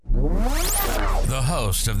The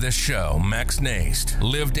host of this show, Max Naist,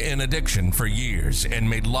 lived in addiction for years and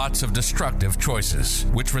made lots of destructive choices,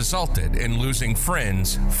 which resulted in losing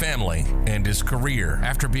friends, family, and his career.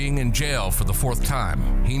 After being in jail for the fourth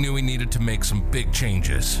time, he knew he needed to make some big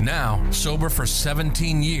changes. Now, sober for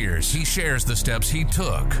 17 years, he shares the steps he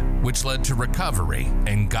took, which led to recovery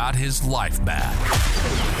and got his life back.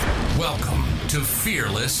 Welcome to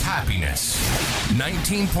Fearless Happiness.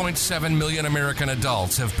 19.7 million American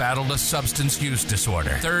adults have battled a substance use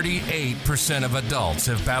disorder. 38% of adults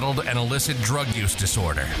have battled an illicit drug use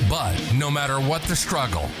disorder. But no matter what the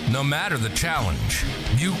struggle, no matter the challenge,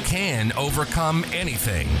 you can overcome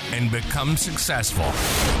anything and become successful.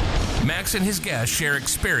 Max and his guests share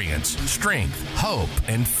experience, strength, hope,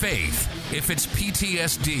 and faith. If it's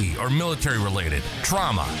PTSD or military-related,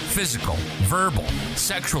 trauma, physical, verbal,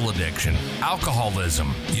 sexual addiction,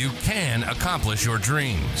 alcoholism, you can accomplish your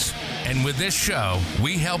dreams. And with this show,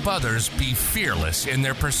 we help others be fearless in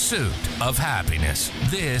their pursuit of happiness.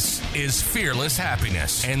 This is Fearless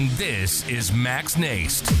Happiness, and this is Max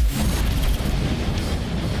Naist.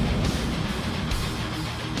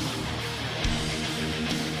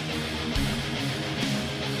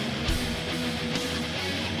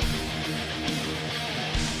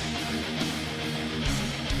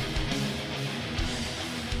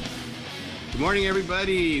 Good morning,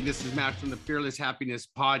 everybody. This is Matt from the Fearless Happiness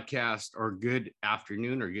Podcast, or good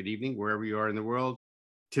afternoon or good evening, wherever you are in the world.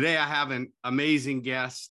 Today, I have an amazing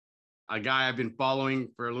guest, a guy I've been following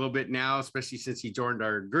for a little bit now, especially since he joined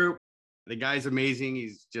our group. The guy's amazing.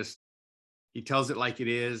 He tells it like it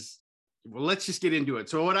is. Well, let's just get into it.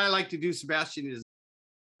 So what I like to do, Sebastian, is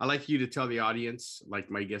I like you to tell the audience,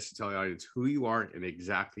 like my guests to tell the audience, who you are and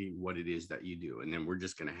exactly what it is that you do. And then we're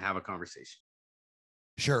just going to have a conversation.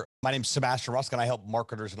 Sure. My name's Sebastian Rusk, and I help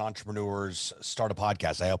marketers and entrepreneurs start a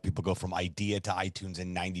podcast. I help people go from idea to iTunes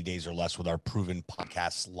in 90 days or less with our proven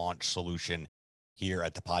podcast launch solution here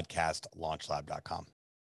at the podcastlaunchlab.com.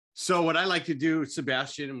 So what I like to do,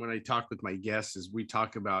 Sebastian, when I talk with my guests, is we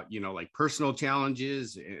talk about, like personal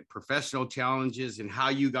challenges, professional challenges, and how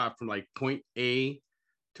you got from like point A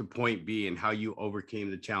to point B and how you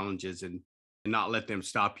overcame the challenges and not let them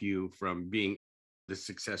stop you from being the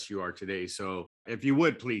success you are today. So if you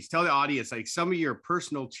would, please tell the audience like some of your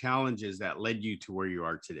personal challenges that led you to where you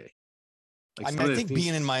are today. Like I think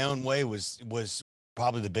being in my own way was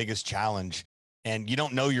probably the biggest challenge. And you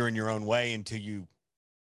don't know you're in your own way until you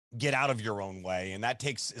get out of your own way. And that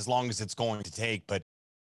takes as long as it's going to take. But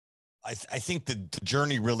I think the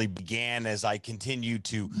journey really began as I continued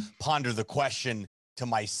to ponder the question to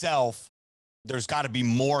myself. There's got to be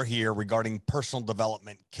more here regarding personal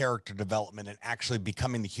development, character development, and actually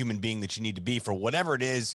becoming the human being that you need to be for whatever it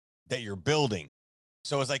is that you're building.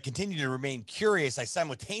 So as I continued to remain curious, I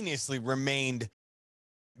simultaneously remained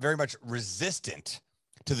very much resistant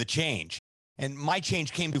to the change. And my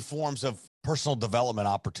change came to forms of personal development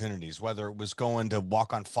opportunities, whether it was going to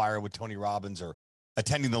Walk on Fire with Tony Robbins or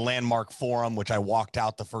attending the Landmark Forum, which I walked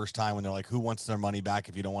out the first time when they're like, who wants their money back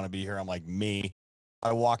if you don't want to be here? I'm like, me.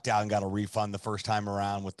 I walked out and got a refund the first time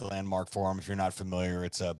around with the Landmark Forum. If you're not familiar,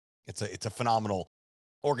 it's a phenomenal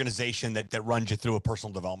organization that runs you through a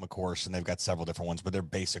personal development course, and they've got several different ones, but their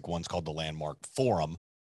basic one's called the Landmark Forum,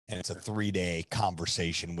 and it's a 3-day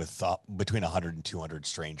conversation with between 100 and 200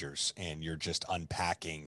 strangers, and you're just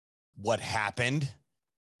unpacking what happened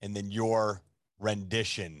and then your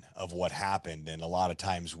rendition of what happened. And a lot of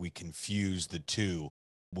times we confuse the two.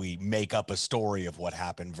 We make up a story of what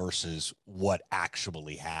happened versus what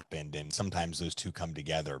actually happened. And sometimes those two come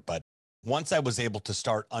together. But once I was able to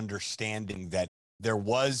start understanding that there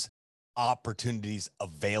was opportunities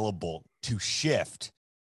available to shift,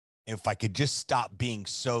 if I could just stop being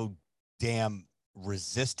so damn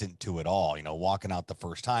resistant to it all, walking out the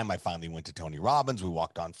first time, I finally went to Tony Robbins. We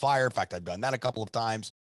walked on fire. In fact, I've done that a couple of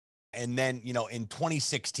times. And then, in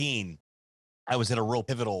 2016, I was at a real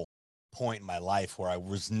pivotal point in my life where I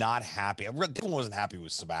was not happy. I really wasn't happy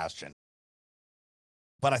with Sebastian,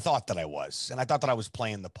 but I thought that I was, and I thought that I was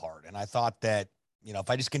playing the part. And I thought that, if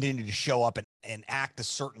I just continued to show up and act a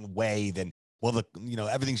certain way, then,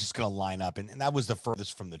 everything's just going to line up. And that was the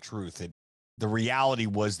furthest from the truth. The reality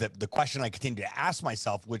was that the question I continued to ask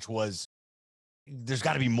myself, which was, there's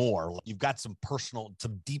got to be more. You've got some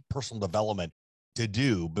deep personal development to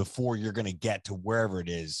do before you're going to get to wherever it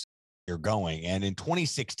is you're going. And in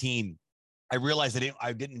 2016, I realized that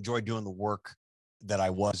I didn't enjoy doing the work that I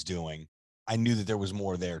was doing. I knew that there was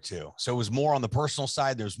more there too. So it was more on the personal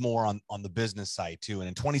side. There's more on the business side too. And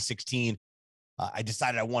in 2016, I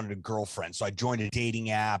decided I wanted a girlfriend. So I joined a dating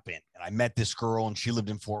app and I met this girl, and she lived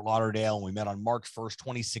in Fort Lauderdale, and we met on March 1st,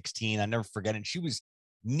 2016. I never forget it. She was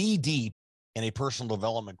knee deep in a personal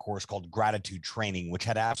development course called Gratitude Training, which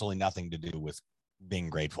had absolutely nothing to do with being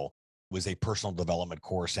grateful. It was a personal development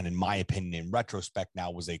course. And in my opinion, in retrospect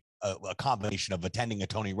now, was a combination of attending a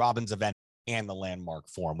Tony Robbins event and the Landmark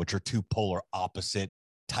Forum, which are two polar opposite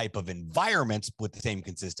type of environments with the same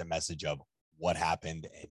consistent message of what happened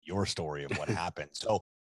and your story of what happened. So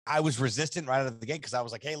I was resistant right out of the gate because I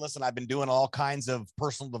was like, hey, listen, I've been doing all kinds of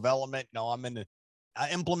personal development. No, I'm in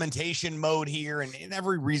implementation mode here and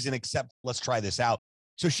every reason except let's try this out.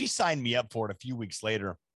 So she signed me up for it a few weeks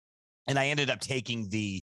later. And I ended up taking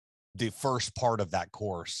the first part of that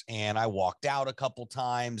course, and I walked out a couple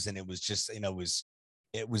times, and it was just,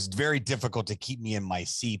 it was very difficult to keep me in my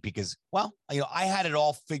seat because, well, I had it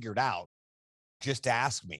all figured out. Just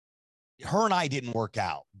ask me. Her and I didn't work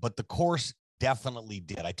out, but the course definitely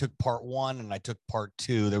did. I took part 1 and I took part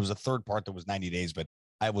 2. There was a third part that was 90 days, but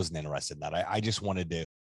I wasn't interested in that. I just wanted to,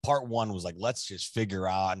 part 1 was like, let's just figure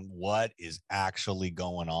out what is actually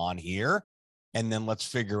going on here. And then let's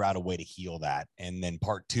figure out a way to heal that. And then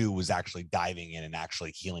part 2 was actually diving in and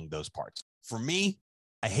actually healing those parts. For me,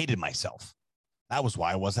 I hated myself. That was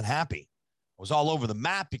why I wasn't happy. I was all over the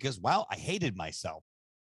map because, well, I hated myself.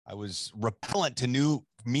 I was repellent to new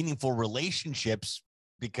meaningful relationships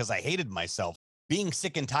because I hated myself. Being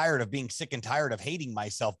sick and tired of hating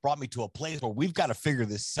myself brought me to a place where we've got to figure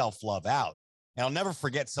this self-love out. And I'll never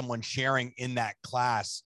forget someone sharing in that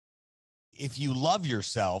class, if you love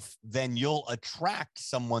yourself, then you'll attract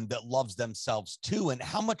someone that loves themselves too. And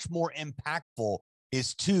how much more impactful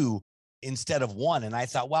is 2 instead of 1? And I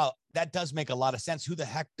thought, wow, that does make a lot of sense. Who the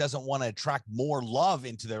heck doesn't want to attract more love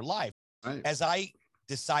into their life? Right. As I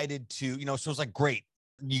decided to, so it's like, great,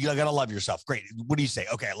 you got to love yourself. Great. What do you say?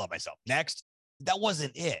 Okay, I love myself. Next. That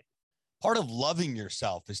wasn't it. Part of loving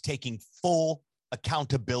yourself is taking full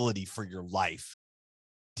accountability for your life.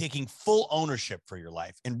 Taking full ownership for your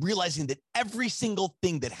life and realizing that every single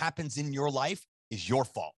thing that happens in your life is your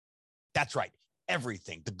fault. That's right.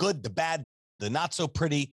 Everything, the good, the bad, the not so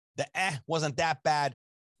pretty, the wasn't that bad.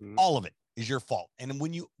 All of it is your fault. And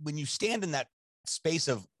when you stand in that space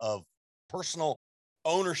of personal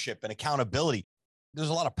ownership and accountability, there's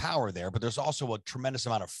a lot of power there, but there's also a tremendous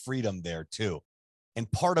amount of freedom there too. And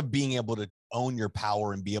part of being able to own your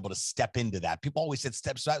power and be able to step into that. People always said,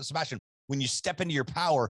 Sebastian, when you step into your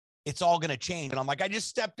power, it's all going to change. And I'm like, I just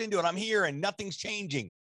stepped into it. I'm here and nothing's changing.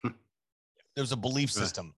 There's a belief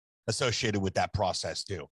system associated with that process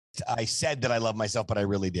too. I said that I love myself, but I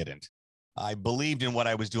really didn't. I believed in what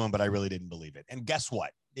I was doing, but I really didn't believe it. And guess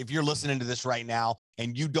what? If you're listening to this right now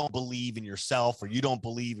and you don't believe in yourself or you don't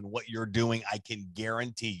believe in what you're doing, I can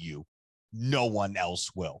guarantee you no one else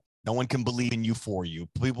will. No one can believe in you for you.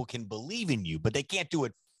 People can believe in you, but they can't do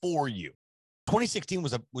it for you. 2016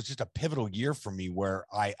 was just a pivotal year for me where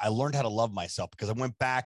I learned how to love myself because I went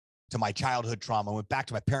back to my childhood trauma. I went back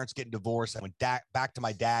to my parents getting divorced. I went back to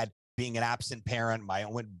my dad being an absent parent. I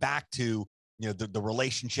went back to the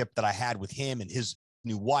relationship that I had with him and his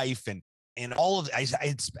new wife and all of it.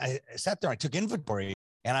 I sat there, I took inventory,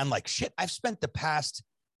 and I'm like, shit, I've spent the past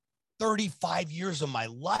 35 years of my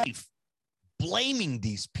life blaming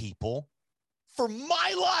these people for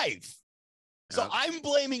my life. So I'm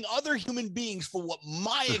blaming other human beings for what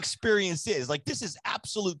my experience is. Like, this is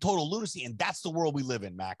absolute total lunacy. And that's the world we live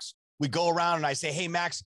in, Max. We go around and I say, hey,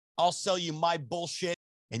 Max, I'll sell you my bullshit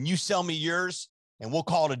and you sell me yours and we'll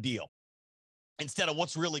call it a deal instead of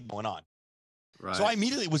what's really going on. Right. So I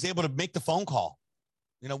immediately was able to make the phone call.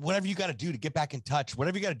 Whatever you got to do to get back in touch,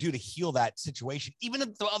 whatever you got to do to heal that situation, even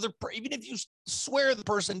if you swear the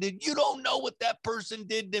person did, you don't know what that person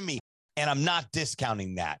did to me. And I'm not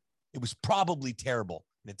discounting that. It was probably terrible,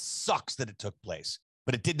 and it sucks that it took place,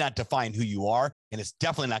 but it did not define who you are, and it's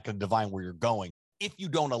definitely not going to define where you're going if you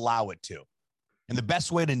don't allow it to. And the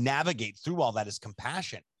best way to navigate through all that is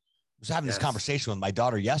compassion. I was having this conversation with my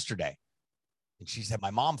daughter yesterday, and she said,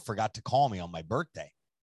 my mom forgot to call me on my birthday.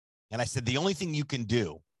 And I said, the only thing you can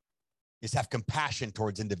do is have compassion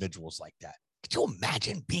towards individuals like that. Could you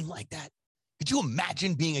imagine being like that? Could you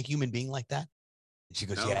imagine being a human being like that? And she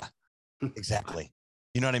goes, yeah, exactly.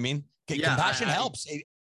 You know what I mean? Compassion helps.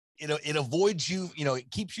 It avoids you,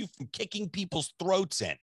 it keeps you from kicking people's throats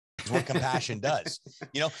in. Is what compassion does.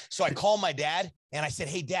 So I called my dad and I said,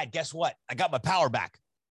 hey, Dad, guess what? I got my power back.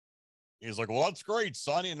 He was like, well, that's great,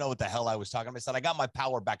 son. You know what the hell I was talking about. I said, I got my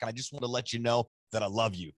power back. And I just want to let you know that I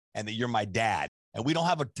love you and that you're my dad. And we don't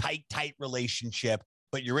have a tight relationship,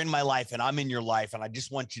 but you're in my life and I'm in your life. And I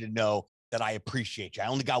just want you to know that I appreciate you. I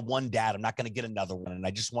only got one dad. I'm not going to get another one. And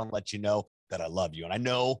I just want to let you know that I love you. And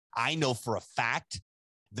I know for a fact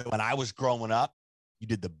that when I was growing up, you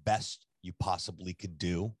did the best you possibly could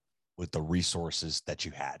do with the resources that you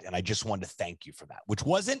had. And I just wanted to thank you for that, which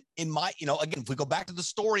wasn't in my, again, if we go back to the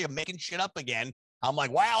story of making shit up again, I'm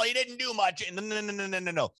like, well, he didn't do much. And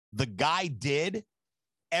no. The guy did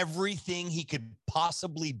everything he could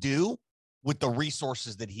possibly do with the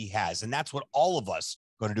resources that he has. And that's what all of us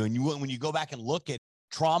are going to do. And when you go back and look at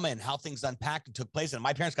trauma and how things unpacked and took place, and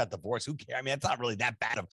my parents got divorced, who cares? I mean, it's not really that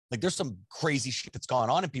bad. There's some crazy shit that's gone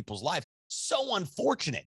on in people's lives. So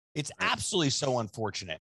unfortunate. It's absolutely so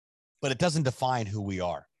unfortunate, but it doesn't define who we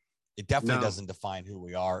are. It definitely doesn't define who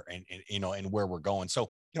we are and where we're going. So,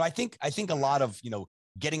 I think a lot of,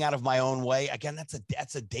 getting out of my own way, again,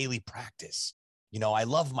 that's a daily practice. I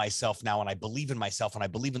love myself now, and I believe in myself, and I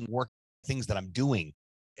believe in the work things that I'm doing.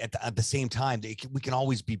 At the same time, we can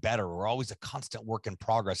always be better. We're always a constant work in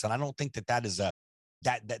progress. And I don't think that is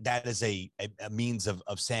a means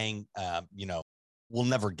of saying, we'll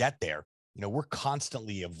never get there. We're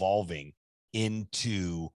constantly evolving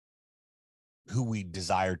into who we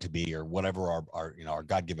desire to be, or whatever our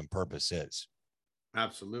God-given purpose is.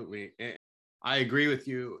 Absolutely. And I agree with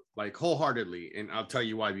you wholeheartedly. And I'll tell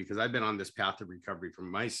you why, because I've been on this path of recovery for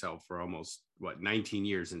myself for almost 19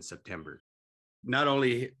 years in September. Not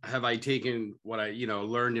only have I taken what I,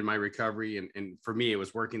 learned in my recovery, and for me, it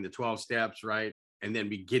was working the 12 steps, right? And then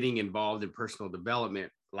getting involved in personal development.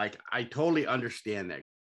 I totally understand that.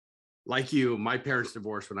 Like you, my parents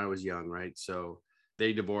divorced when I was young, right? So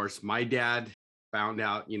they divorced. My dad found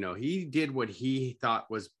out, he did what he thought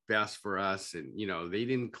was best for us. And, they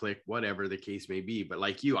didn't click, whatever the case may be. But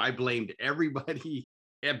like you, I blamed everybody.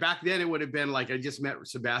 And back then it would have been I just met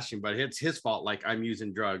Sebastian, but it's his fault. I'm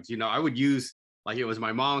using drugs. I would use it was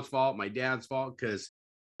my mom's fault, my dad's fault. Because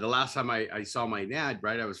the last time I saw my dad,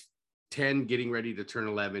 right, I was 10, getting ready to turn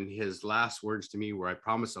 11. His last words to me were, "I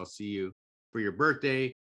promise I'll see you for your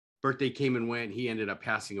birthday." Birthday came and went. He ended up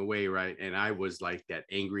passing away, right? And I was like that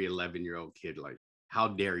angry 11-year-old kid, how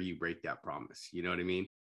dare you break that promise? You know what I mean?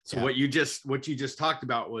 So what you just talked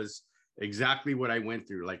about was exactly what I went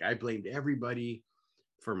through. I blamed everybody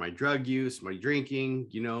for my drug use, my drinking,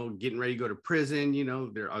 getting ready to go to prison.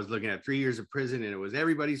 I was looking at 3 years of prison, and it was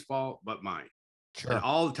everybody's fault but mine. Sure. And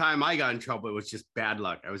all the time I got in trouble, it was just bad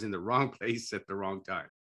luck. I was in the wrong place at the wrong time.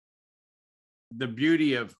 The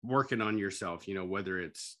beauty of working on yourself, whether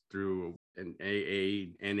it's through an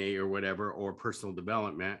AA, NA, or whatever, or personal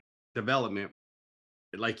development,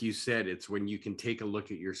 like you said, it's when you can take a look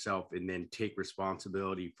at yourself and then take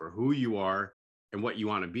responsibility for who you are and what you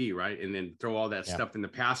want to be, right? And then throw all that stuff in the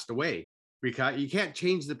past away. Because you can't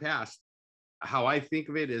change the past. How I think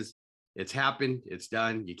of it is, it's happened, it's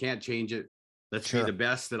done. You can't change it. Let's be the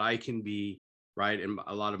best that I can be, right? And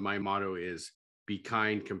a lot of my motto is be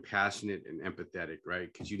kind, compassionate, and empathetic,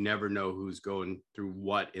 right? Because you never know who's going through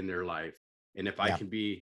what in their life. And if I can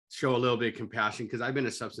show a little bit of compassion, because I've been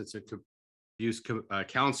a substance abuse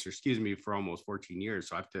counselor, for almost 14 years.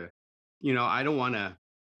 So I have to, I don't want to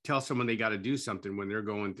tell someone they got to do something when they're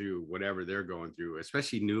going through whatever they're going through,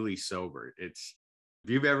 especially newly sober. If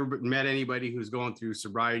you've ever met anybody who's going through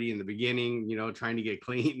sobriety in the beginning, trying to get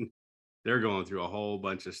clean, they're going through a whole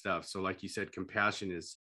bunch of stuff. So like you said, compassion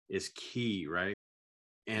is key, right?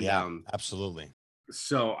 And absolutely.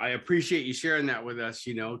 So I appreciate you sharing that with us,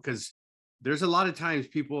 because there's a lot of times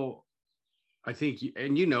people, I think,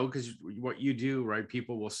 and because what you do, right?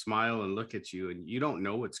 People will smile and look at you, and you don't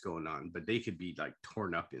know what's going on, but they could be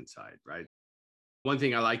torn up inside, right? One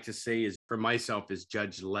thing I like to say is, for myself, is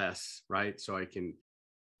judge less, right? So I can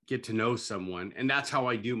get to know someone. And that's how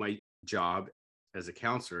I do my job as a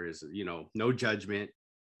counselor is, no judgment.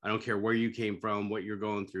 I don't care where you came from, what you're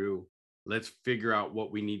going through. Let's figure out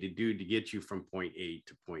what we need to do to get you from point A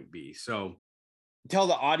to point B. So tell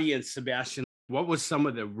the audience, Sebastian, what was some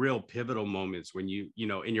of the real pivotal moments when you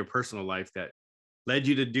in your personal life that led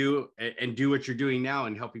you to do what you're doing now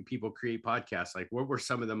and helping people create podcasts? What were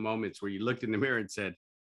some of the moments where you looked in the mirror and said,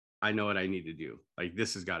 I know what I need to do.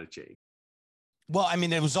 This has got to change. Well, I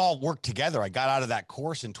mean, it was all worked together. I got out of that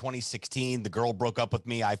course in 2016. The girl broke up with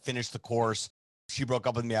me. I finished the course. She broke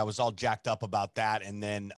up with me. I was all jacked up about that. And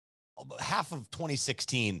then half of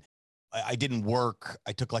 2016, I didn't work.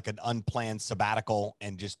 I took an unplanned sabbatical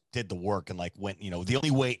and just did the work and went, the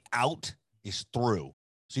only way out is through.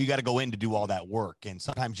 So you got to go in to do all that work. And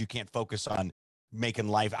sometimes you can't focus on making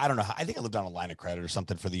life. I don't know how. I think I lived on a line of credit or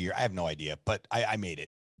something for the year. I have no idea, but I made it,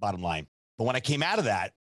 bottom line. But when I came out of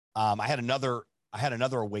that, I had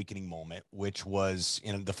another awakening moment, which was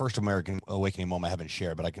the first American awakening moment I haven't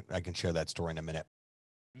shared, but I can share that story in a minute.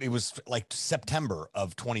 It was September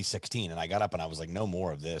of 2016. And I got up and I was like, no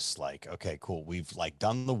more of this. Okay, cool. We've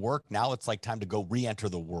done the work. Now it's time to go re-enter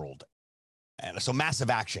the world. And so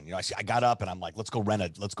massive action, I got up and I'm like, let's go rent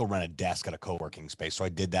a desk at a co-working space. So I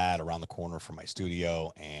did that around the corner from my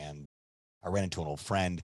studio, and I ran into an old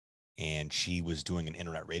friend, and she was doing an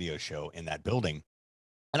internet radio show in that building.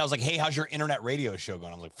 And I was like, hey, how's your internet radio show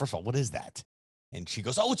going? I'm like, first of all, what is that? And she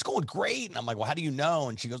goes, oh, it's going great. And I'm like, well, how do you know?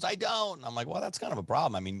 And she goes, I don't. And I'm like, well, that's kind of a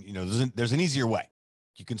problem. I mean, there's an easier way.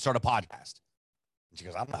 You can start a podcast. And she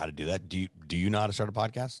goes, I don't know how to do that. Do you know how to start a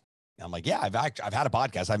podcast? And I'm like, yeah, I've had a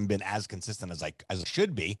podcast. I haven't been as consistent as I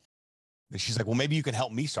should be. And she's like, well, maybe you can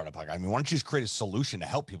help me start a podcast. I mean, why don't you just create a solution to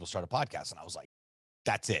help people start a podcast? And I was like,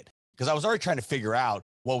 that's it. Because I was already trying to figure out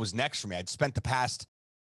what was next for me. I'd spent the past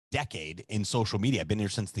decade in social media. I've been here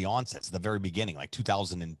since the onset, the very beginning, like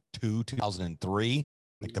 2002, 2003.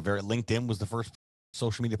 Like LinkedIn was the first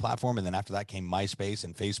social media platform. And then after that came MySpace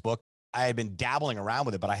and Facebook. I had been dabbling around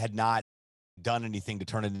with it, but I had not done anything to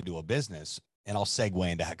turn it into a business. And I'll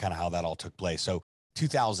segue into kind of how that all took place. So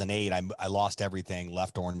 2008, I lost everything,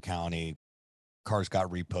 left Orange County, cars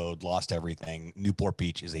got repoed, lost everything. Newport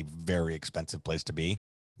Beach is a very expensive place to be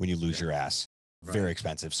when you lose your ass. Very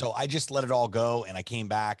expensive. So I just let it all go. And I came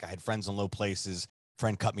back. I had friends in low places.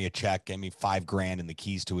 Friend cut me a check, gave me $5,000 and the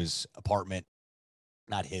keys to his apartment.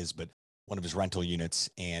 Not his, but one of his rental units.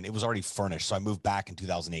 And it was already furnished. So I moved back in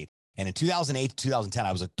 2008. And in 2008 to 2010,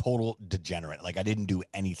 I was a total degenerate. Like I didn't do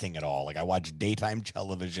anything at all. Like I watched daytime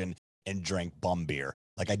television and drank bum beer.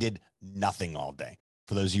 Like I did nothing all day.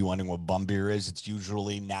 For those of you wondering what bum beer is, it's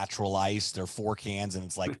usually natural ice. They're 4 cans and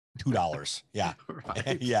it's like $2. Yeah.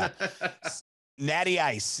 Yeah. Natty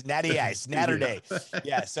ice, natter day.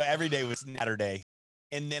 Yeah. So every day was natter day.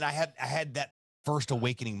 And then I had that first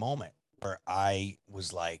awakening moment where I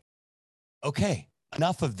was like, okay,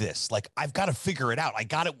 enough of this. Like, I've got to figure it out. I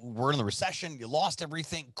got it. We're in the recession. You lost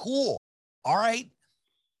everything. Cool. All right.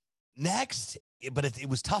 Next. But it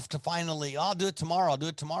was tough to finally, I'll do it tomorrow.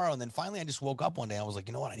 And then finally I just woke up one day. I was like,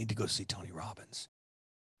 you know what? I need to go see Tony Robbins.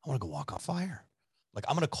 I want to go walk on fire. Like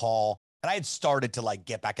I'm going to call. And I had started to like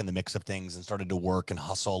get back in the mix of things and started to work and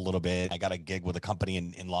hustle a little bit. I got a gig with a company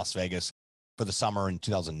in Las Vegas for the summer in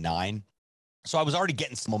 2009. So I was already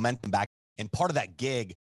getting some momentum back. And part of that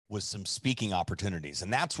gig was some speaking opportunities.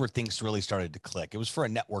 And that's where things really started to click. It was for a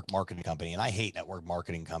network marketing company. And I hate network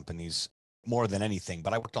marketing companies more than anything,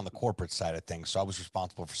 but I worked on the corporate side of things. So I was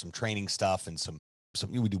responsible for some training stuff and some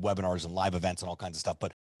we do webinars and live events and all kinds of stuff.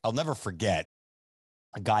 But I'll never forget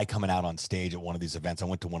a guy coming out on stage at one of these events. I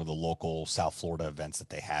went to one of the local South Florida events that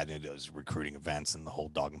they had. And it was recruiting events and the whole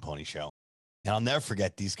dog and pony show. And I'll never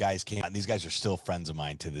forget, these guys came out. These guys are still friends of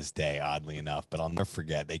mine to this day, oddly enough, but I'll never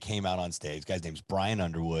forget. They came out on stage. Guy's name's Brian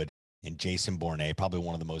Underwood and Jason Bournet, probably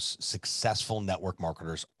one of the most successful network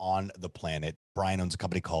marketers on the planet. Brian owns a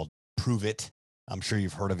company called Prove It. I'm sure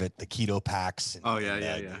you've heard of it. The keto packs. And,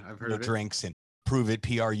 I've heard of it. Drinks and Prove It,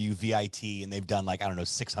 PRUVIT. And they've done like, I don't know,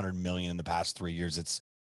 600 million in the past 3 years. It's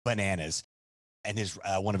bananas. And his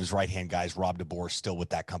one of his right-hand guys, Rob DeBoer, still with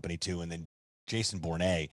that company too. And then Jason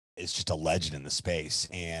Bournet is just a legend in the space.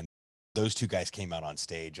 And those two guys came out on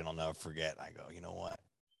stage, and I'll never forget. I go, you know what?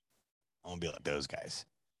 I want to be like those guys.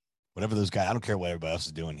 Whatever those guys, I don't care what everybody else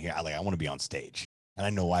is doing here. I want to be on stage. And I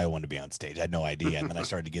know why I wanted to be on stage. I had no idea. And then I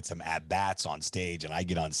started to get some at-bats on stage, and I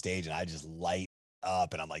get on stage and I just light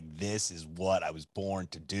up, and I'm like, this is what I was born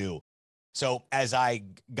to do. So as I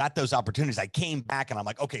got those opportunities, I came back and I'm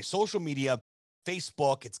like, okay, social media,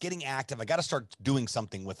 Facebook, it's getting active. I got to start doing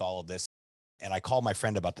something with all of this. And I called my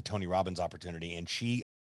friend about the Tony Robbins opportunity, and she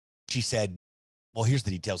said, well, here's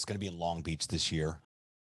the details. It's going to be in Long Beach this year.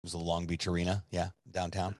 It was the Long Beach Arena. Yeah.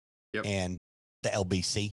 Downtown. Yep. And the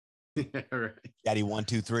LBC. Right. Daddy 1,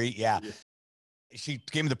 2, 3. Yeah. She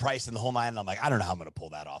gave me the price and the whole nine. And I'm like, I don't know how I'm going to pull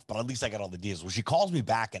that off, but at least I got all the deals. Well, she calls me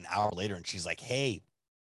back an hour later and she's like, hey,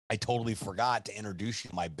 I totally forgot to introduce you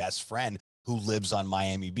to my best friend who lives on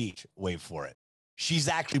Miami Beach. Wait for it. She's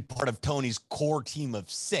actually part of Tony's core team of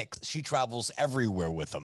 6. She travels everywhere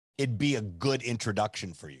with him. It'd be a good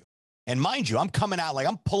introduction for you. And mind you, I'm coming out like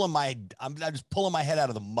I'm just pulling my head out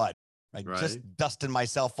of the mud. Right? Just dusting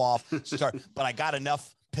myself off. But I got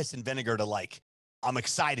enough piss and vinegar to like, I'm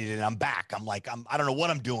excited and I'm back. I don't know what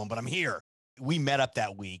I'm doing, but I'm here. We met up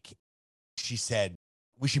that week. She said,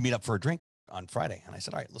 we should meet up for a drink on Friday. And I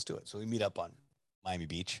said, all right, let's do it. So we meet up on Miami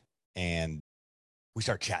Beach and we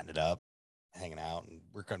start chatting it up, hanging out, and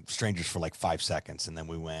we're kind of strangers for like 5 seconds. And then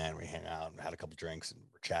we hang out and had a couple drinks and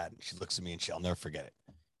we're chatting. She looks at me and I'll never forget it.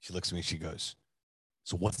 She looks at me and she goes,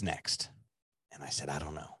 so what's next? And I said, I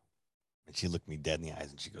don't know. And she looked me dead in the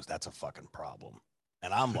eyes and she goes, that's a fucking problem.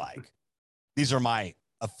 And I'm like, these are my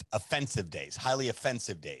offensive days, highly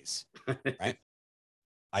offensive days. Right.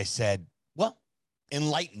 I said, well,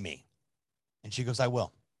 enlighten me. And she goes, I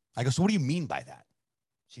will. I go, so what do you mean by that?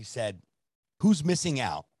 She said, who's missing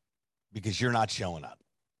out because you're not showing up?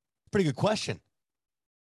 Pretty good question.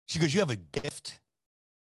 She goes, you have a gift.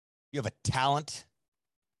 You have a talent.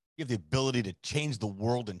 You have the ability to change the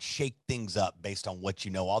world and shake things up based on what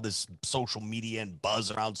you know. All this social media and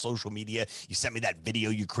buzz around social media. You sent me that video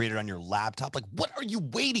you created on your laptop. Like, what are you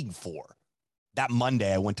waiting for? That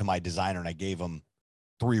Monday, I went to my designer and I gave him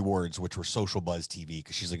 3 words, which were Social Buzz TV,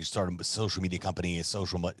 because she's like, you started a social media company, a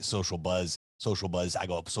social buzz. I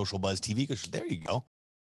go, Social Buzz TV, because there you go.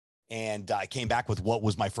 And I came back with what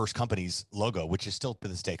was my first company's logo, which is still to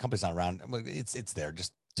this day. Company's not around. It's there.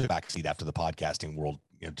 Just took a backseat after the podcasting world,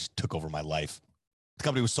 just took over my life. The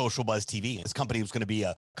company was Social Buzz TV. This company was going to be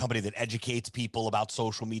a company that educates people about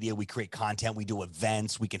social media. We create content. We do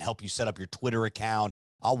events. We can help you set up your Twitter account.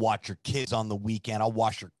 I'll watch your kids on the weekend. I'll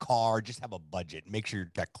wash your car. Just have a budget. Make sure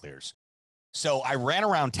your check clears. So I ran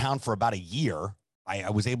around town for about a year. I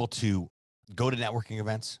was able to go to networking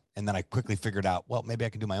events. And then I quickly figured out, well, maybe I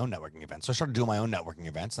can do my own networking events. So I started doing my own networking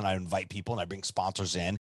events, and I invite people and I bring sponsors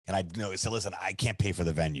in. And I say, listen, I can't pay for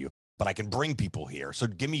the venue, but I can bring people here. So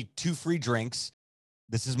give me 2 free drinks.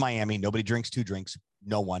 This is Miami. Nobody drinks 2 drinks.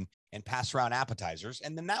 No one. And pass around appetizers.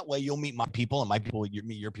 And then that way you'll meet my people and my people, you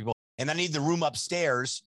meet your people. And I need the room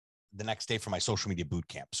upstairs the next day for my social media boot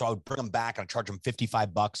camp. So I would bring them back and I'd charge them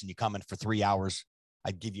 $55 and you come in for 3 hours.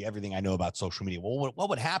 I'd give you everything I know about social media. Well, what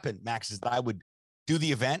would happen, Max, is that I would do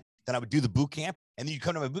the event, then I would do the boot camp. And then you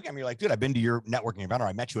come to my boot camp and you're like, dude, I've been to your networking event, or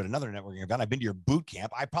I met you at another networking event. I've been to your boot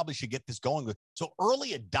camp. I probably should get this going. So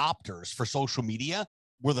early adopters for social media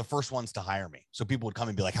were the first ones to hire me. So people would come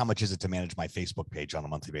and be like, how much is it to manage my Facebook page on a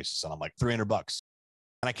monthly basis? And I'm like, $300.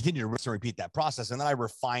 And I continued to rinse and repeat that process. And then I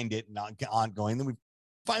refined it and ongoing. Then we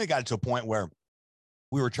finally got it to a point where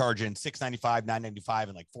we were charging $695, $995,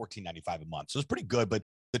 and like $1495 a month. So it was pretty good, but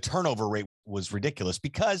the turnover rate was ridiculous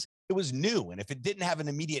because it was new. And if it didn't have an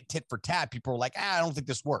immediate tit for tat, people were like, I don't think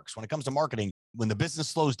this works. When it comes to marketing, when the business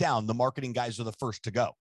slows down, the marketing guys are the first to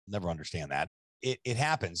go. Never understand that. It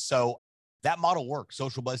happens. So that model worked.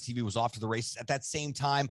 Social Buzz TV was off to the races. At that same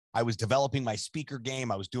time, I was developing my speaker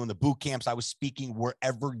game. I was doing the boot camps. I was speaking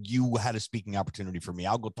wherever you had a speaking opportunity for me.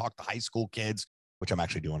 I'll go talk to high school kids, which I'm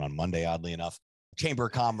actually doing on Monday, oddly enough. Chamber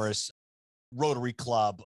of Commerce, Rotary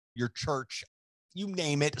Club, your church, you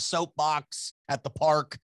name it, soapbox at the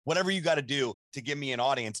park, whatever you got to do to give me an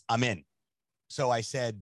audience, I'm in. So I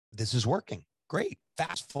said, this is working. Great.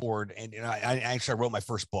 Fast forward. And I wrote my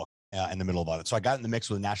first book in the middle of all that. So I got in the mix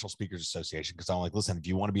with the National Speakers Association because I'm like, listen, if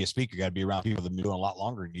you want to be a speaker, you got to be around people that have been doing a lot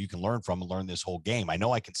longer and you can learn from and learn this whole game. I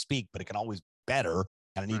know I can speak, but it can always be better.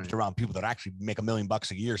 And I need to be around people that actually make $1 million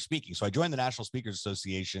a year speaking. So I joined the National Speakers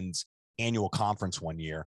Association's annual conference one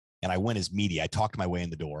year. And I went as media. I talked my way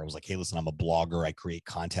in the door. I was like, hey, listen, I'm a blogger. I create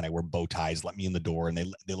content. I wear bow ties. Let me in the door. And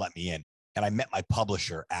they let me in. And I met my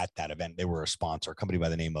publisher at that event. They were a sponsor, a company by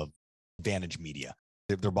the name of Advantage Media.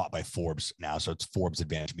 They're bought by Forbes now. So it's Forbes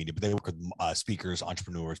Advantage Media. But they work with speakers,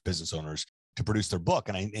 entrepreneurs, business owners to produce their book.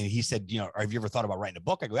 And he said, have you ever thought about writing a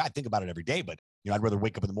book? I go, yeah, I think about it every day. But, I'd rather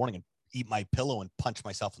wake up in the morning and eat my pillow and punch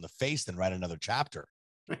myself in the face than write another chapter.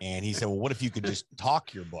 And he said, well, what if you could just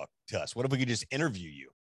talk your book to us? What if we could just interview you?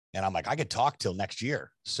 And I'm like, I could talk till next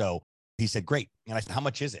year. So he said, great. And I said, how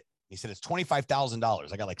much is it? He said, it's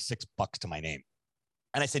 $25,000. I got like $6 to my name.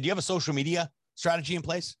 And I said, do you have a social media strategy in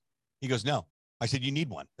place? He goes, no. I said, you need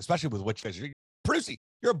one, especially with what you guys are producing.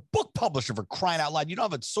 You're a book publisher, for crying out loud. You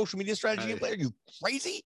don't have a social media strategy in place? Are you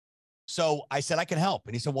crazy? So I said, I can help.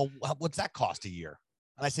 And he said, well, what's that cost a year?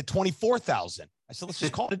 And I said, $24,000. I said, let's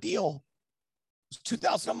just call it a deal. It's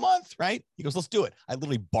 $2,000 a month, right? He goes, let's do it. I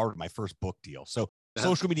literally borrowed my first book deal. So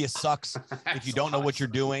social media sucks if you don't know what you're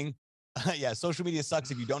doing. Yeah, social media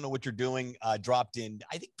sucks if you don't know what you're doing. Dropped in,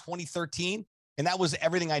 I think, 2013. And that was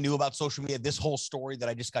everything I knew about social media, this whole story that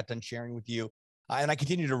I just got done sharing with you. And I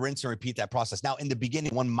continue to rinse and repeat that process. Now, in the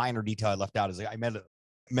beginning, one minor detail I left out is I met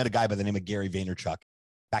a guy by the name of Gary Vaynerchuk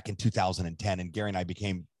back in 2010. And Gary and I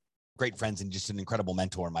became great friends and just an incredible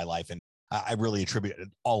mentor in my life. And I really attributed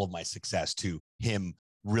all of my success to him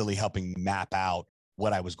really helping map out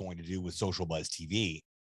what I was going to do with Social Buzz TV.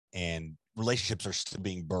 And relationships are still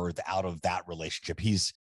being birthed out of that relationship.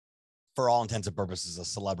 He's, for all intents and purposes, a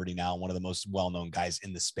celebrity now, one of the most well-known guys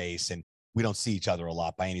in the space. And we don't see each other a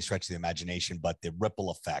lot by any stretch of the imagination, but the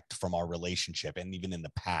ripple effect from our relationship, and even in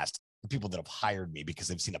the past, the people that have hired me because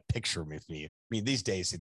they've seen a picture with me. I mean, these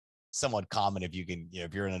days, it's somewhat common if you can,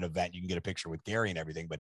 if you're in an event, you can get a picture with Gary and everything.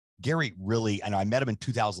 But Gary really, I know I met him in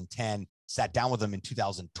 2010, sat down with him in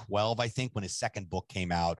 2012, I think, when his second book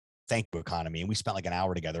came out, Thank You Economy. And we spent like an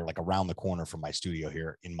hour together, like around the corner from my studio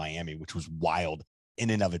here in Miami, which was wild in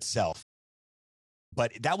and of itself.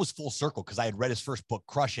 But that was full circle because I had read his first book,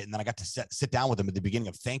 Crush It. And then I got to sit down with him at the beginning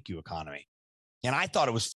of Thank You Economy. And I thought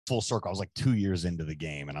it was full circle. I was like 2 years into the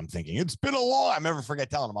game. And I'm thinking, it's been a long, I never forget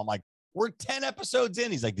telling him, I'm like, we're 10 episodes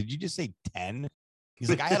in. He's like, did you just say 10? He's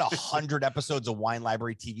like, I had 100 episodes of Wine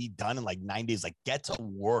Library TV done in like 9 days. Like, get to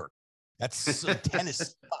work. That's 10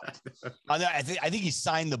 is I think he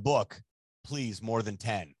signed the book, please, more than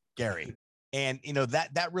 10, Gary. And,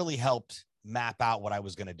 that really helped map out what I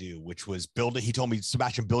was going to do, which was build it. He told me,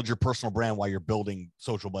 Sebastian, build your personal brand while you're building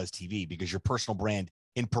Social Buzz TV, because your personal brand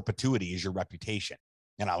in perpetuity is your reputation.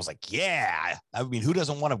 And I was like, yeah, I mean, who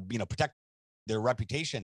doesn't want to, protect their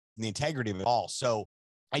reputation and the integrity of it all? So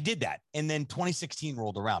I did that. And then 2016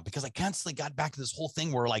 rolled around because I constantly got back to this whole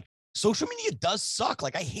thing where like social media does suck.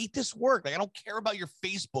 Like, I hate this work. Like, I don't care about your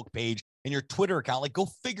Facebook page and your Twitter account. Like, go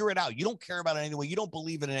figure it out. You don't care about it anyway. You don't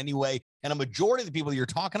believe it in any way. And a majority of the people that you're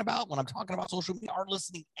talking about when I'm talking about social media aren't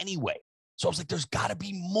listening anyway. So I was like, there's got to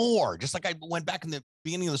be more. Just like I went back in the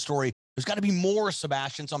beginning of the story, there's got to be more,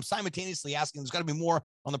 Sebastian. So I'm simultaneously asking, there's got to be more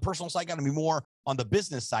on the personal side, got to be more on the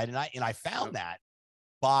business side. And I found that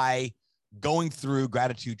by going through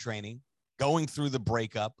gratitude training, going through the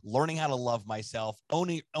breakup, learning how to love myself,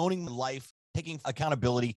 owning life, taking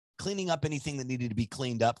accountability, cleaning up anything that needed to be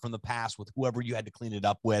cleaned up from the past with whoever you had to clean it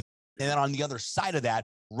up with. And then on the other side of that,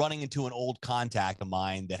 running into an old contact of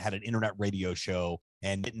mine that had an internet radio show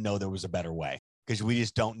and didn't know there was a better way, because we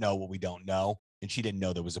just don't know what we don't know. And she didn't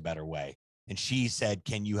know there was a better way. And she said,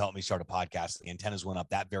 can you help me start a podcast? The antennas went up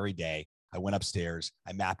that very day. I went upstairs.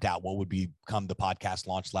 I mapped out what would become the Podcast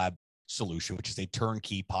Launch Lab solution, which is a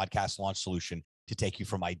turnkey podcast launch solution to take you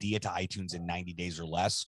from idea to iTunes in 90 days or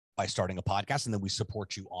less by starting a podcast. And then we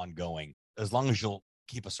support you ongoing as long as you'll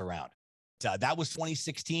keep us around. That was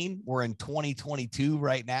 2016. We're in 2022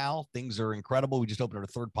 right now. Things are incredible. We just opened our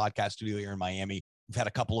third podcast studio here in Miami. We've had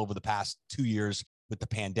a couple over the past 2 years with the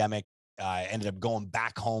pandemic. I ended up going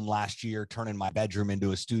back home last year, turning my bedroom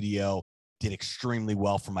into a studio. Did extremely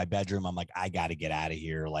well for my bedroom. I'm like, I got to get out of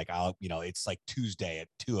here. Like, it's like Tuesday at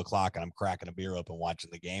 2:00 and I'm cracking a beer open watching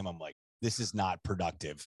the game. I'm like, this is not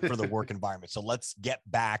productive for the work environment. So let's get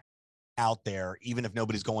back out there, even if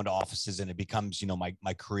nobody's going to offices, and it becomes,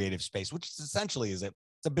 my creative space, which essentially it's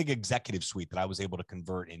a big executive suite that I was able to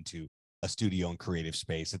convert into a studio and creative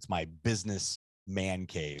space. It's my business man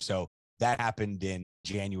cave. So that happened in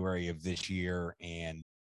January of this year, and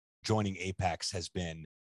joining Apex has been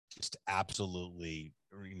just absolutely,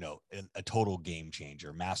 a total game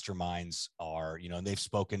changer. Masterminds are, and they've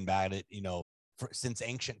spoken about it, since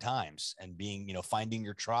ancient times, and being, finding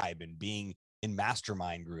your tribe and being in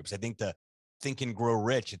mastermind groups. I think the Think and Grow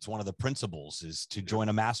Rich, it's one of the principles is to join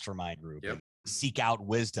a mastermind group and seek out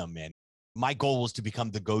wisdom. And my goal was to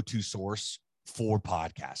become the go-to source for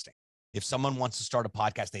podcasting. If someone wants to start a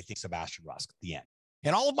podcast, they think Sebastian Rusk at the end.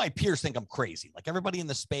 And all of my peers think I'm crazy. Like everybody in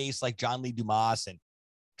the space, like John Lee Dumas and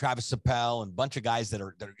Travis Chappell and a bunch of guys that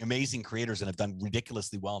are amazing creators and have done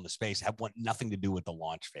ridiculously well in the space, have nothing to do with the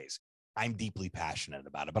launch phase. I'm deeply passionate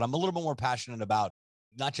about it, but I'm a little bit more passionate about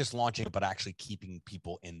not just launching it, but actually keeping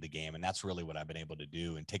people in the game. And that's really what I've been able to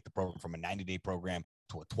do, and take the program from a 90-day program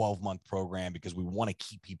to a 12-month program, because we want to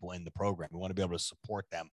keep people in the program. We want to be able to support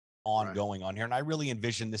them ongoing on here. And I really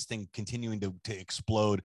envision this thing continuing to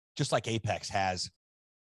explode, just like Apex has.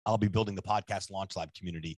 I'll be building the Podcast Launch Lab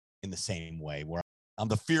community in the same way, where I'm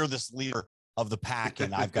the fearless leader of the pack,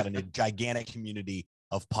 and I've got a gigantic community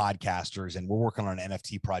of podcasters, and we're working on an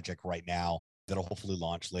NFT project right now that'll hopefully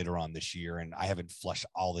launch later on this year. And I haven't flushed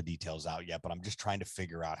all the details out yet, but I'm just trying to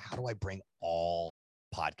figure out, how do I bring all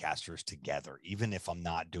podcasters together, even if I'm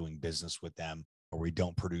not doing business with them or we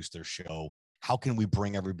don't produce their show? How can we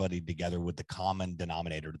bring everybody together with the common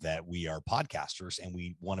denominator that we are podcasters and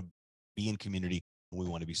we want to be in community and we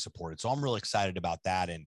want to be supported? So I'm really excited about that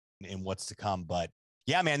and what's to come. But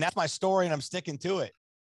yeah, man, that's my story and I'm sticking to it.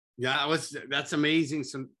 Yeah, that's amazing.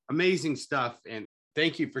 Some amazing stuff. And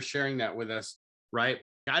thank you for sharing that with us. Right.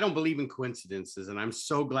 I don't believe in coincidences. And I'm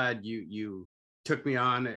so glad you took me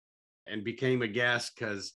on and became a guest,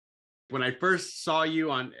 because when I first saw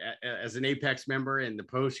you as an Apex member and the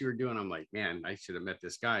post you were doing, I'm like, man, I should have met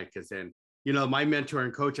this guy. Because then, my mentor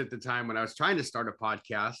and coach at the time, when I was trying to start a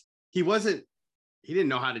podcast, he didn't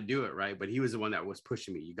know how to do it. Right. But he was the one that was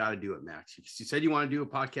pushing me. You got to do it, Max. You said you want to do a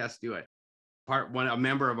podcast, do it. A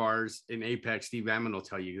member of ours in Apex, Steve Ammon, will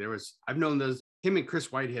tell you I've known him and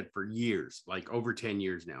Chris Whitehead for years, like over 10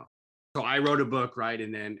 years now. So I wrote a book, right?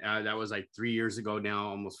 And then that was like 3 years ago now,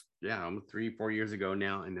 almost 3-4 years ago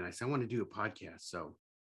now. And then I said, I want to do a podcast. So,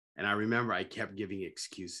 and I remember I kept giving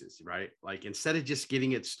excuses, right? Like instead of just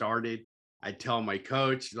getting it started, I'd tell my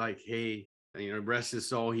coach like, hey, You know, rest his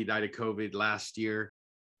soul. He died of COVID last year.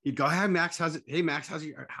 He'd go, "Hey Max, how's it? Hey Max,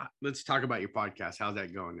 let's talk about your podcast. How's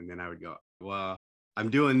that going?" And then I would go, "Well, I'm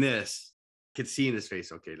doing this." Could see in his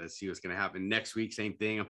face, okay, let's see what's gonna happen next week. Same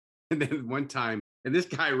thing. And then one time, and this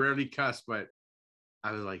guy rarely cussed, but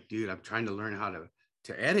I was like, "Dude, I'm trying to learn how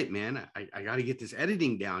to edit, man. I got to get this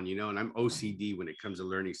editing down, you know." And I'm OCD when it comes to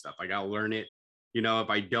learning stuff. I got to learn it. You know, if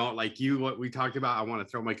I don't, like you, what we talked about, I want to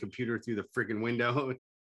throw my computer through the freaking window.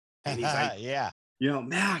 And he's like, yeah, you know,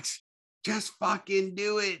 "Max, just fucking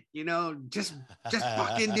do it, you know, just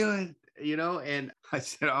fucking do it, you know." And I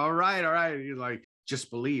said, all right. He's like,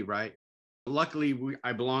 "Just believe," right? Luckily,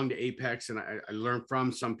 I belong to Apex, and I learned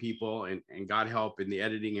from some people, and got help in the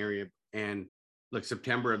editing area. And look,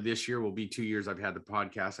 September of this year will be 2 years I've had the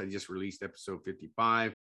podcast. I just released episode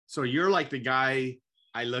 55. So you're like the guy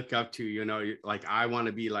I look up to, you know, like I want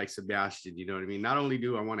to be like Sebastian, you know what I mean? Not only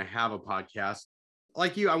do I want to have a podcast,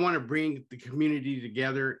 like you, I want to bring the community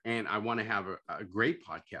together, and I want to have a great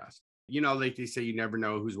podcast. You know, like they say, you never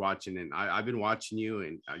know who's watching. And I've been watching you,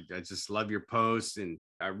 and I just love your posts. And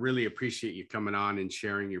I really appreciate you coming on and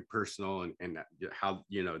sharing your personal and how,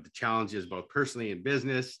 you know, the challenges both personally and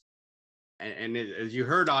business. And as you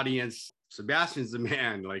heard, audience, Sebastian's the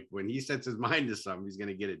man. Like when he sets his mind to something, he's going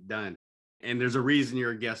to get it done. And there's a reason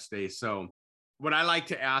you're a guest today. So what I like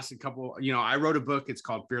to ask a couple, you know, I wrote a book. It's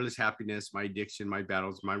called Fearless Happiness, My Addiction, My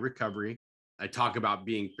Battles, My Recovery. I talk about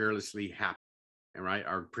being fearlessly happy, and right,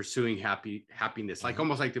 or pursuing happiness, like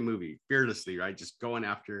almost like the movie Fearlessly, right? Just going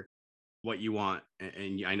after what you want.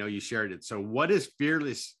 And I know you shared it. So what does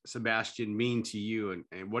fearless, Sebastian, mean to you?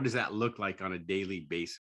 And what does that look like on a daily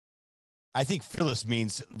basis? I think fearless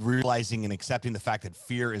means realizing and accepting the fact that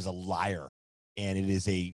fear is a liar. And it is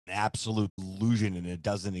an absolute illusion, and it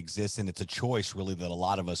doesn't exist. And it's a choice, really, that a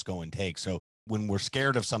lot of us go and take. So when we're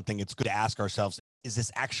scared of something, it's good to ask ourselves, is this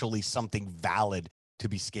actually something valid to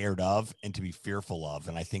be scared of and to be fearful of?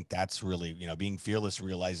 And I think that's really, you know, being fearless,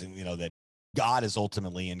 realizing, you know, that God is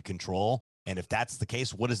ultimately in control. And if that's the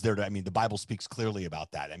case, what is there to, I mean, the Bible speaks clearly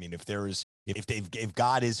about that. I mean, if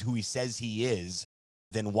God is who he says he is,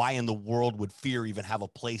 then why in the world would fear even have a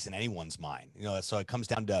place in anyone's mind? You know, so it comes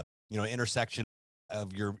down to, you know, intersection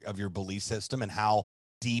of your belief system and how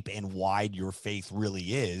deep and wide your faith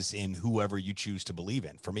really is in whoever you choose to believe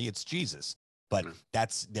in. For me, it's Jesus, but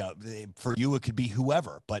that's, you know, for you, it could be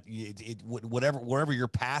whoever, but wherever your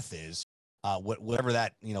path is, whatever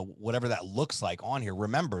that, you know, whatever that looks like on here,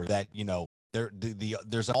 remember that, you know,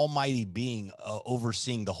 there's an almighty being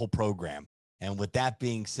overseeing the whole program. And with that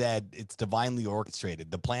being said, it's divinely orchestrated.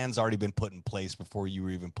 The plan's already been put in place before you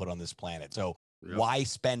were even put on this planet. So why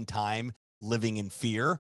spend time living in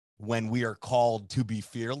fear when we are called to be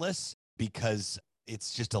fearless? Because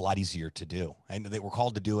it's just a lot easier to do. And that we're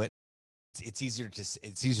called to do it. It's easier to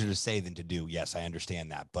say than to do. Yes, I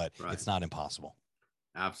understand that, but it's not impossible.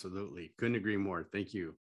 Absolutely. Couldn't agree more. Thank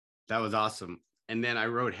you. That was awesome. And then I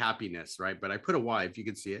wrote happiness, right? But I put a Y, if you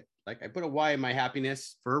could see it. Like I put a Y in my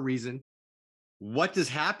happiness for a reason. What does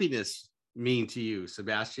happiness mean to you,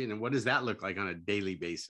 Sebastian? And what does that look like on a daily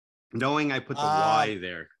basis? Knowing I put the Y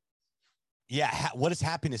there. Yeah. What does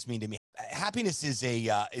happiness mean to me? Happiness is Kenny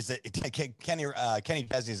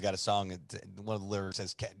Chesney's got a song. One of the lyrics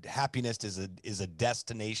says, "Happiness is a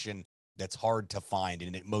destination that's hard to find,"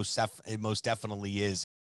 and it most definitely is.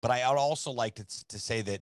 But I would also like to say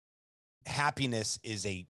that happiness is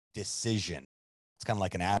a decision. It's kind of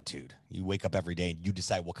like an attitude. You wake up every day and you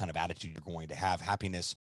decide what kind of attitude you're going to have.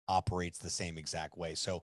 Happiness operates the same exact way.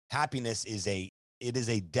 So happiness is a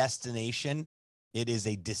destination, it is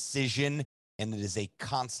a decision, and it is a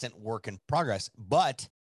constant work in progress. But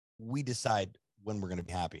we decide when we're going to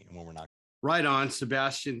be happy and when we're not. Right on,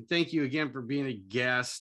 Sebastian. Thank you again for being a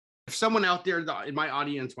guest. If someone out there in my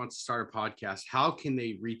audience wants to start a podcast, how can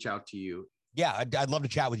they reach out to you? Yeah, I'd love to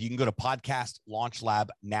chat with you. You can go to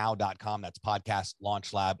podcastlaunchlabnow.com. That's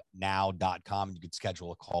podcastlaunchlabnow.com. You could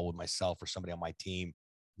schedule a call with myself or somebody on my team.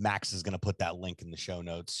 Max is going to put that link in the show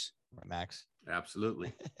notes. Right, Max?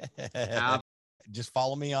 Absolutely. Just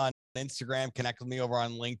follow me on Instagram, connect with me over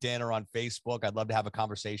on LinkedIn or on Facebook. I'd love to have a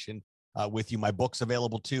conversation with you. My book's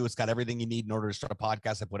available too. It's got everything you need in order to start a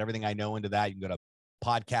podcast. I put everything I know into that. You can go to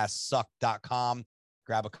podcastsuck.com.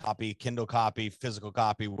 Grab a copy, Kindle copy, physical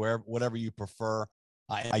copy, whatever you prefer.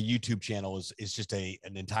 My YouTube channel is just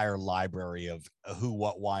an entire library of who,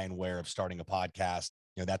 what, why, and where of starting a podcast.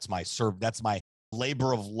 You know, that's my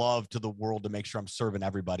labor of love to the world to make sure I'm serving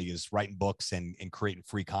everybody, is writing books and creating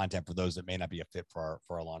free content for those that may not be a fit for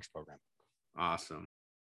our launch program. Awesome.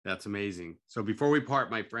 That's amazing. So before we part,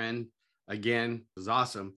 my friend, again, it was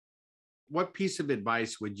awesome. What piece of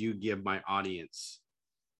advice would you give my audience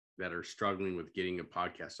that are struggling with getting a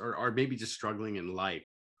podcast or maybe just struggling in life?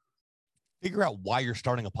 Figure out why you're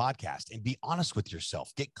starting a podcast and be honest with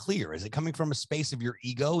yourself. Get clear. Is it coming from a space of your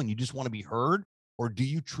ego and you just want to be heard? Or do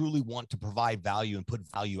you truly want to provide value and put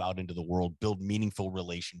value out into the world, build meaningful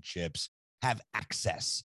relationships, have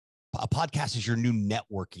access? A podcast is your new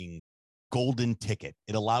networking golden ticket.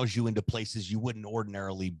 It allows you into places you wouldn't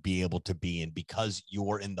ordinarily be able to be in because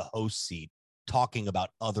you're in the host seat talking about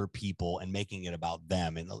other people and making it about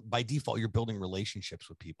them. And by default, you're building relationships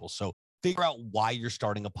with people. So figure out why you're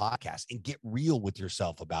starting a podcast and get real with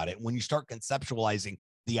yourself about it. When you start conceptualizing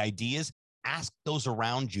the ideas, ask those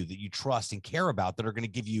around you that you trust and care about that are going to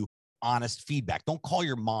give you honest feedback. Don't call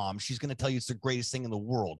your mom. She's going to tell you it's the greatest thing in the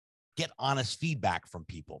world. Get honest feedback from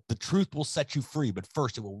people. The truth will set you free, but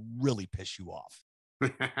first it will really piss you off.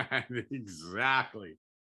 Exactly.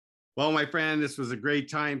 Well, my friend, this was a great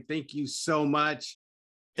time. Thank you so much.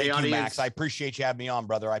 Thank you, Max. I appreciate you having me on,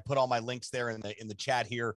 brother. I put all my links there in the chat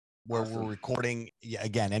here where we're recording. Yeah,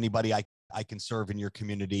 again, anybody I can serve in your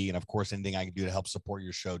community, and of course, anything I can do to help support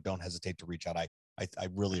your show, don't hesitate to reach out. I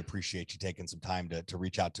really appreciate you taking some time to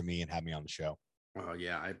reach out to me and have me on the show. Oh,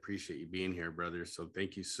 yeah, I appreciate you being here, brother. So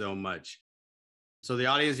thank you so much. So the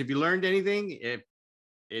audience, if you learned anything, if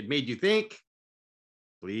it made you think,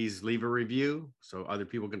 please leave a review so other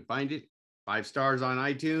people can find it. 5 stars on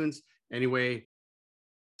iTunes. Anyway,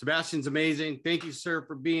 Sebastian's amazing. Thank you, sir,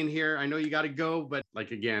 for being here. I know you got to go, but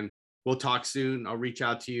again, we'll talk soon. I'll reach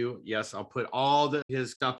out to you. Yes, I'll put all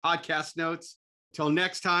his stuff, podcast notes. Till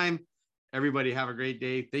next time, everybody have a great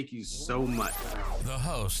day. Thank you so much. The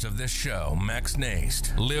host of this show, Max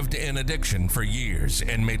Nast, lived in addiction for years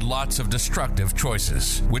and made lots of destructive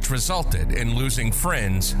choices, which resulted in losing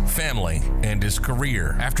friends, family, and his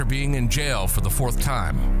career. After being in jail for the 4th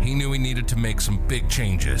time, he knew he needed to make some big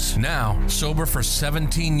changes. Now, sober for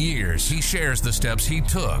 17 years, he shares the steps he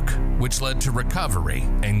took, which led to recovery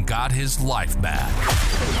and got his life back.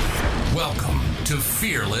 Welcome to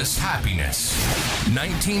Fearless Happiness.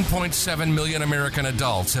 19.7 million American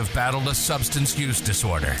adults have battled a substance use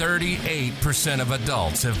disorder. 38% of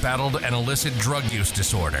adults have battled an illicit drug use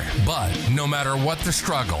disorder. But no matter what the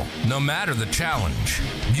struggle, no matter the challenge,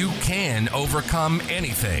 you can overcome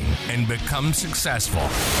anything and become successful.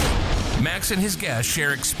 Max and his guests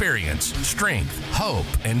share experience, strength, hope,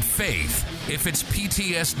 and faith. If it's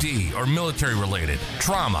PTSD or military related,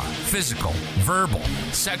 trauma, physical, verbal,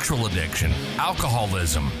 sexual addiction,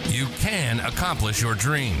 alcoholism, you can accomplish your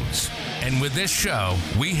dreams. And with this show,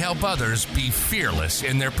 we help others be fearless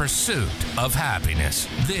in their pursuit of happiness.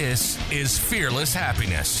 This is Fearless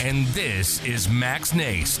Happiness, and this is Max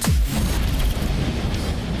Nast.